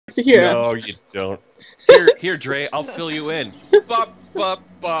to here. No, you don't. Here, Dre, I'll fill you in. Ba, ba,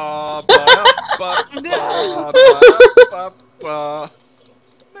 ba, ba, ba, ba, ba, ba.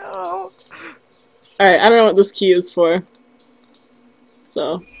 No. Alright, I don't know what this key is for.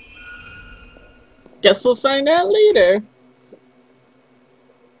 So. Guess we'll find out later.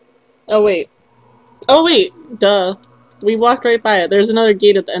 Oh, wait. Oh, wait. Duh. We walked right by it. There's another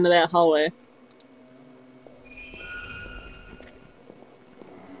gate at the end of that hallway.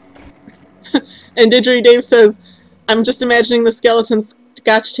 And Didgeridoo Dave says, I'm just imagining the skeleton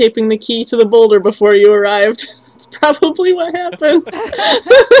scotch taping the key to the boulder before you arrived. That's probably what happened.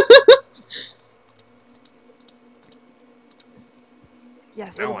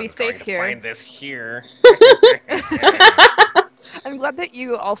 Yes, No it'll be one's safe going to here. find this here. I'm glad that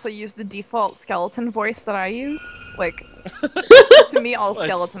you also use the default skeleton voice that I use. Like, to me, all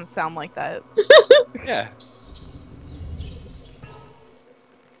skeletons sound like that. Yeah.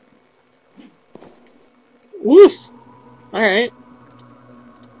 Woof. Alright.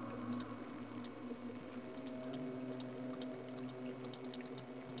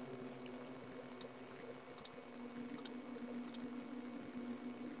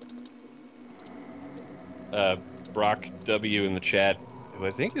 Brock W in the chat, who I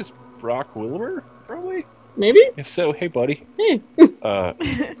think is Brock Wilbur, probably? Maybe? If so, hey buddy. Hey.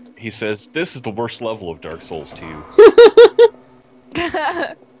 He says, this is the worst level of Dark Souls 2.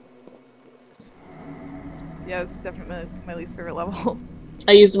 Yeah, it's definitely my least favorite level.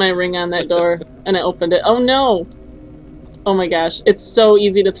 I used my ring on that door, and I opened it. Oh no! Oh my gosh, it's so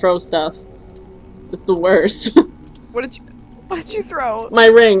easy to throw stuff. It's the worst. What did you throw? My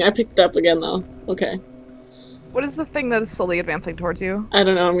ring, I picked it up again though. Okay. What is the thing that is slowly advancing towards you? I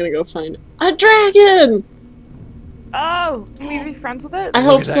don't know, I'm gonna go find it. A dragon! Oh! Can we be friends with it? I Look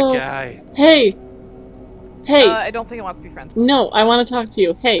hope at so. that guy. Hey! Hey! I don't think it wants to be friends. No, I want to talk to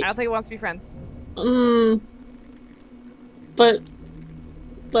you. Hey! I don't think it wants to be friends. But...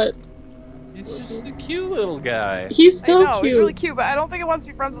 He's just a cute little guy. He's so I know, cute. he's really cute, but I don't think it wants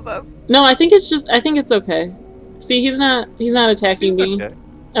to be friends with us. No, I think it's okay. See, he's not attacking me. Okay.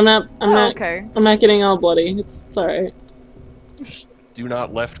 I'm not Okay. I'm not getting all bloody. It's alright. Do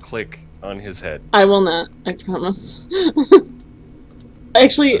not left click on his head. I will not, I promise.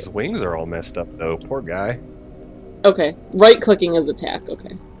 Actually, His wings are all messed up though, poor guy. okay. Right clicking is attack,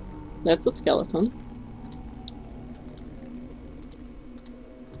 okay. That's a skeleton.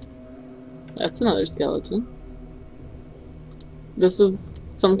 That's another skeleton. This is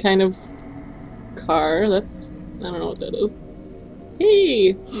some kind of car. That's... I don't know what that is.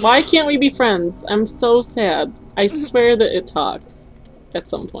 Hey! Why can't we be friends? I'm so sad. I swear that it talks. At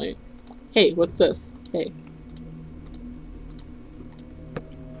some point. Hey, what's this? Hey.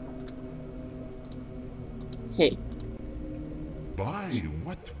 Hey. By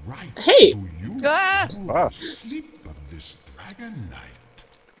what right Hey! do you Ah! Wow. sleep of this dragon night?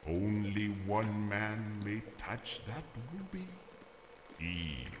 Only one man may touch that ruby.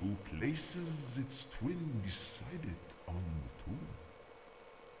 He who places its twin beside it on the tomb.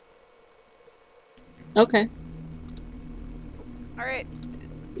 Okay. Alright.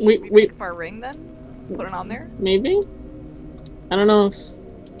 We Pick up our ring then? Put it on there? maybe? I don't know if...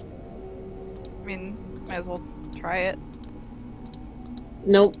 I mean, might as well try it.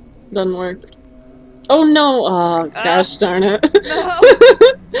 Nope. Doesn't work. Oh no! Oh, gosh darn it. No!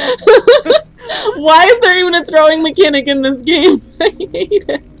 Why is there even a throwing mechanic in this game? I hate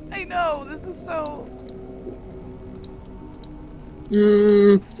it. I know, this is so...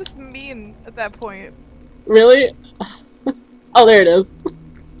 Mmm... It's just mean at that point. Really? Oh, there it is.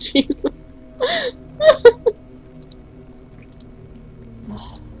 Jesus.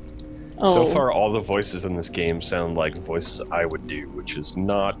 So Oh. far, all the voices in this game sound like voices I would do, which is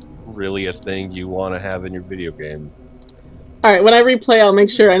not really a thing you want to have in your video game. Alright, when I replay, I'll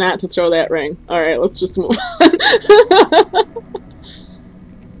make sure not to throw that ring. Alright, let's just move on.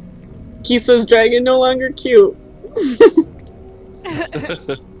 Keith says, dragon no longer cute.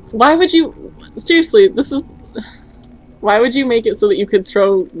 Why would you... Seriously, this is... Why would you make it so that you could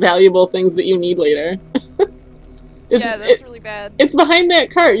throw valuable things that you need later? Yeah, that's really bad. It's behind that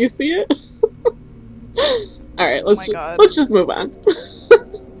cart, you see it? Alright, let's just move on.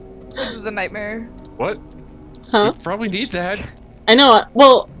 This is a nightmare. What? Huh? You probably need that. I know,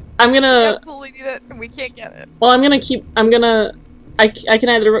 well, I'm We gonna... absolutely need it, and we can't get it. Well, I'm gonna... I can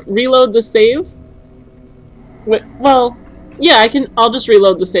either reload the save... Well, yeah, I'll just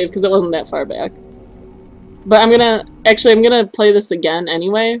reload the save, because it wasn't that far back. But I'm gonna play this again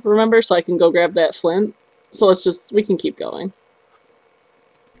anyway, remember, so I can go grab that flint. So we can keep going.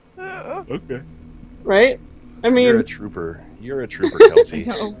 Okay. Right? I mean... You're a trooper. You're a trooper, Kelsey.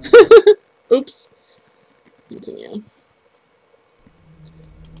 No. Oops. Continue.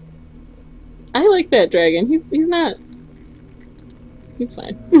 I like that dragon. He's not. He's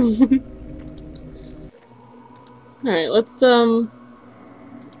fine. All right, let's I'm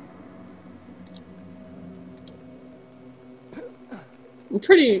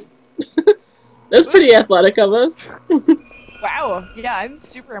pretty. That's pretty athletic of us. Wow. Yeah, I'm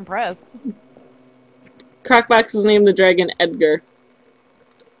super impressed. Crocbox is named the dragon Edgar.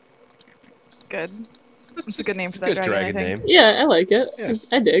 Good. It's a good name for It's a that good dragon, dragon I think. name. Yeah, I like it. Yeah.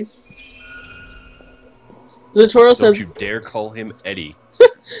 I dig. Zatoro Don't you says. dare call him Eddie.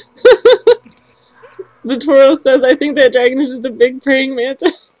 Zatoro says, I think that dragon is just a big praying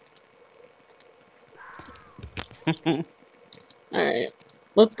mantis. Alright.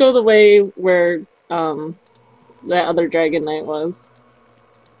 Let's go the way where that other Dragon Knight was.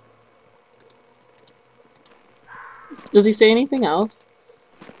 Does he say anything else?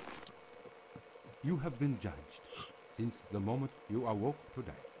 You have been judged since the moment you awoke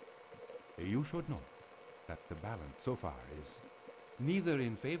today. You should know that the balance so far is neither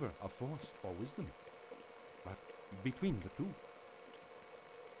in favor of force or wisdom, but between the two.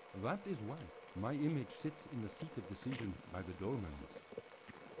 That is why my image sits in the seat of decision by the dolmens.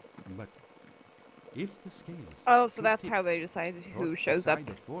 But if the scales... Oh, so that's how they decide who shows up.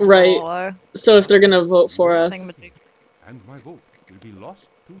 Right. All, So if they're gonna vote for us. thingamajig. And my vote will be lost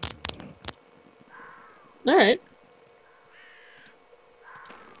to you. Alright.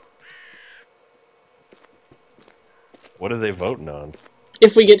 What are they voting on?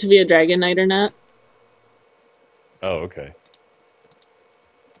 If we get to be a Dragon Knight or not. Oh, okay.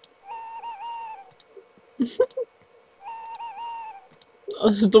 Oh,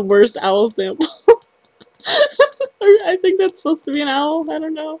 this is the worst owl sample. I think that's supposed to be an owl. I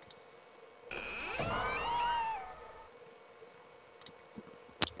don't know.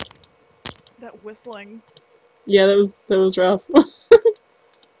 That whistling. Yeah, that was rough.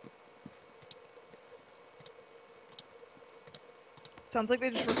 Sounds like they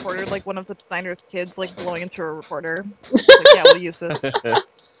just recorded like one of the designer's kids like blowing into a recorder. Just like, yeah, we'll use this.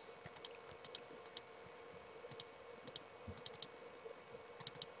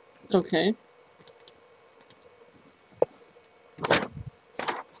 Okay.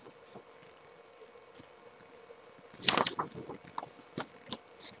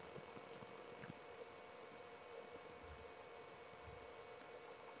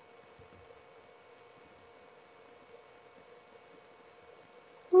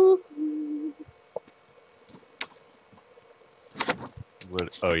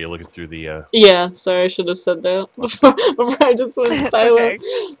 What, oh, you're looking through the, Yeah, sorry, I should have said that before I just went It's silent.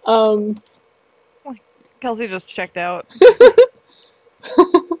 Kelsey just checked out.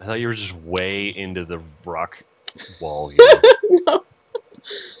 I thought you were just way into the rock wall here. No.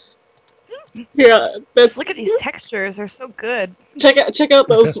 Here, that's Just look at these textures; they're so good. check out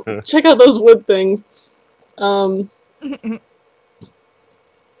those wood things.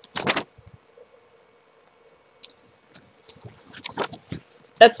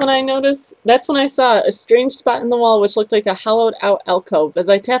 That's when I saw a strange spot in the wall which looked like a hollowed out alcove. As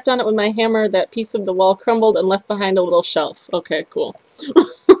I tapped on it with my hammer, that piece of the wall crumbled and left behind a little shelf. Okay, cool.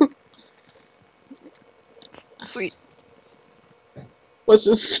 Sweet. Let's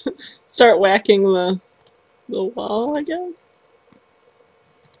just start whacking the wall, I guess.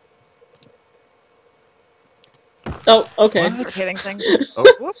 Oh, okay. Start hitting things. Oh.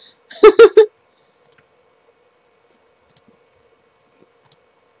 Whoop.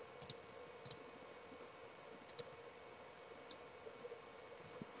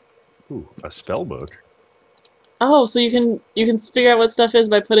 Ooh, a spell book. Oh, so you can figure out what stuff is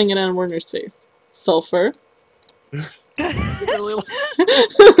by putting it on Werner's face. Sulfur. Really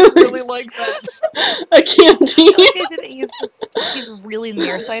like that. A canteen. I like that he's really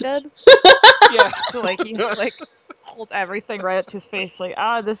nearsighted. Yeah. So like he's like hold everything right up to his face, like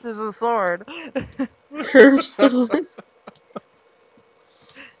this is a sword. Curved sword.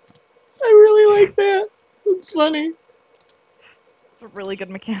 I really like that. It's funny. It's a really good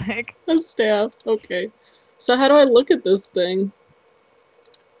mechanic. A staff. Okay. So how do I look at this thing?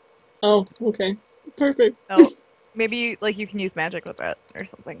 Oh, okay. Perfect. Oh, maybe like you can use magic with that or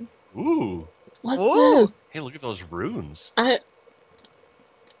something. Ooh. What's Ooh. this? Hey, look at those runes. I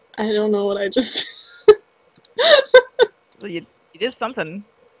don't know what I just. Well, you did something.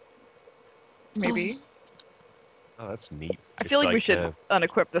 Maybe. Oh, that's neat. I feel like we should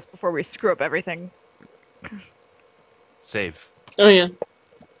unequip this before we screw up everything. Save. Oh yeah.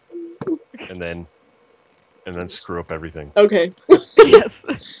 And then screw up everything. Okay. Yes.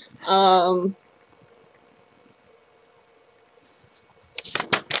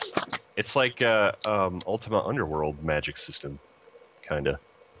 It's like Ultima Underworld magic system, kinda.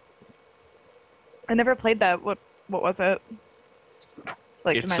 I never played that. What was it?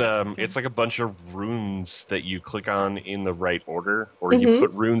 Like the magic system? It's like a bunch of runes that you click on in the right order, or Mhm. you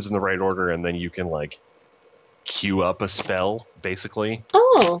put runes in the right order, and then you can like queue up a spell, basically.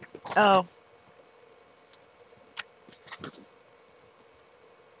 Oh. Oh.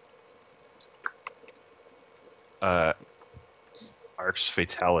 Arx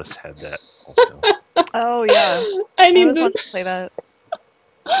Fatalis had that also. Oh yeah. I I need always the wanted to play that.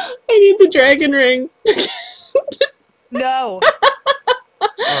 I need the dragon ring. No.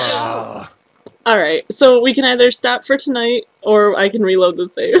 Ugh. All right, so we can either stop for tonight, or I can reload the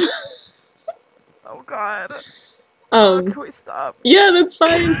save. Oh god. Oh, Um, can we stop? yeah, that's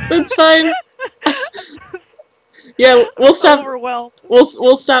fine. That's fine. Yeah, we'll I'm so stop. overwhelmed.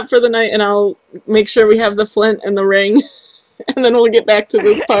 We'll stop for the night, and I'll make sure we have the flint and the ring, and then we'll get back to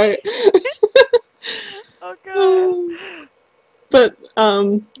this part. Oh god. But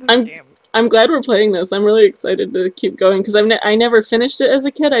This game. I'm glad we're playing this. I'm really excited to keep going because I never finished it as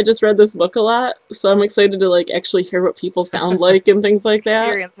a kid. I just read this book a lot, so I'm excited to like actually hear what people sound like and things like that.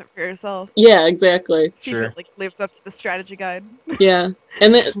 Experience it for yourself. Yeah, exactly. See Sure. if it like lives up to the strategy guide. Yeah,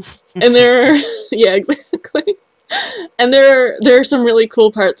 and there are yeah, exactly. And there are some really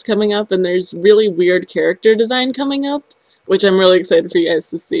cool parts coming up, and there's really weird character design coming up, which I'm really excited for you guys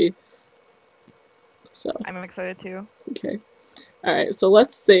to see. So I'm excited too. okay, all right. So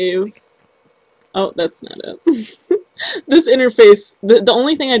let's save. Oh, that's not it. This interface. The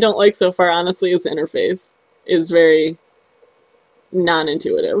only thing I don't like so far, honestly, is the interface. Is very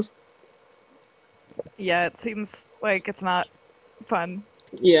non-intuitive. Yeah, it seems like it's not fun.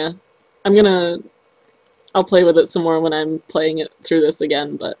 Yeah, I'll play with it some more when I'm playing it through this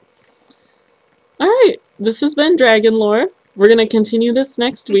again, but... Alright, this has been Dragon Lore. We're going to continue this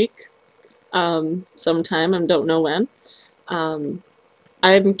next week. Sometime, I don't know when.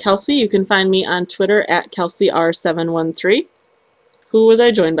 I'm Kelsey. You can find me on Twitter at KelseyR713. Who was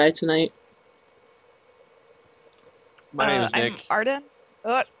I joined by tonight? My name is Nick. I'm Arden.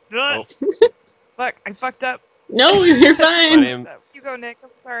 Oh, Fuck, I fucked up. No, you're fine. You go, Nick. I'm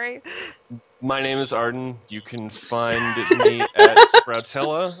sorry. my name is Arden. You can find me at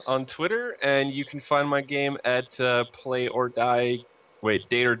Sproutella on Twitter, and you can find my game at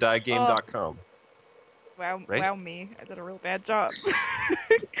dateordiegame.com. Wow, Right? wow me. I did a real bad job.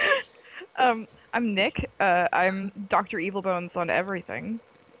 I'm Nick. I'm Dr. Evilbones on everything.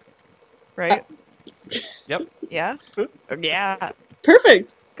 Right? Yep. Yeah? Yeah.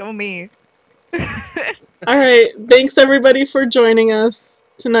 Perfect. Go me. Alright, thanks everybody for joining us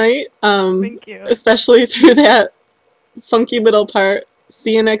tonight. Thank you. Especially through that funky middle part.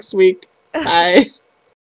 See you next week. Bye.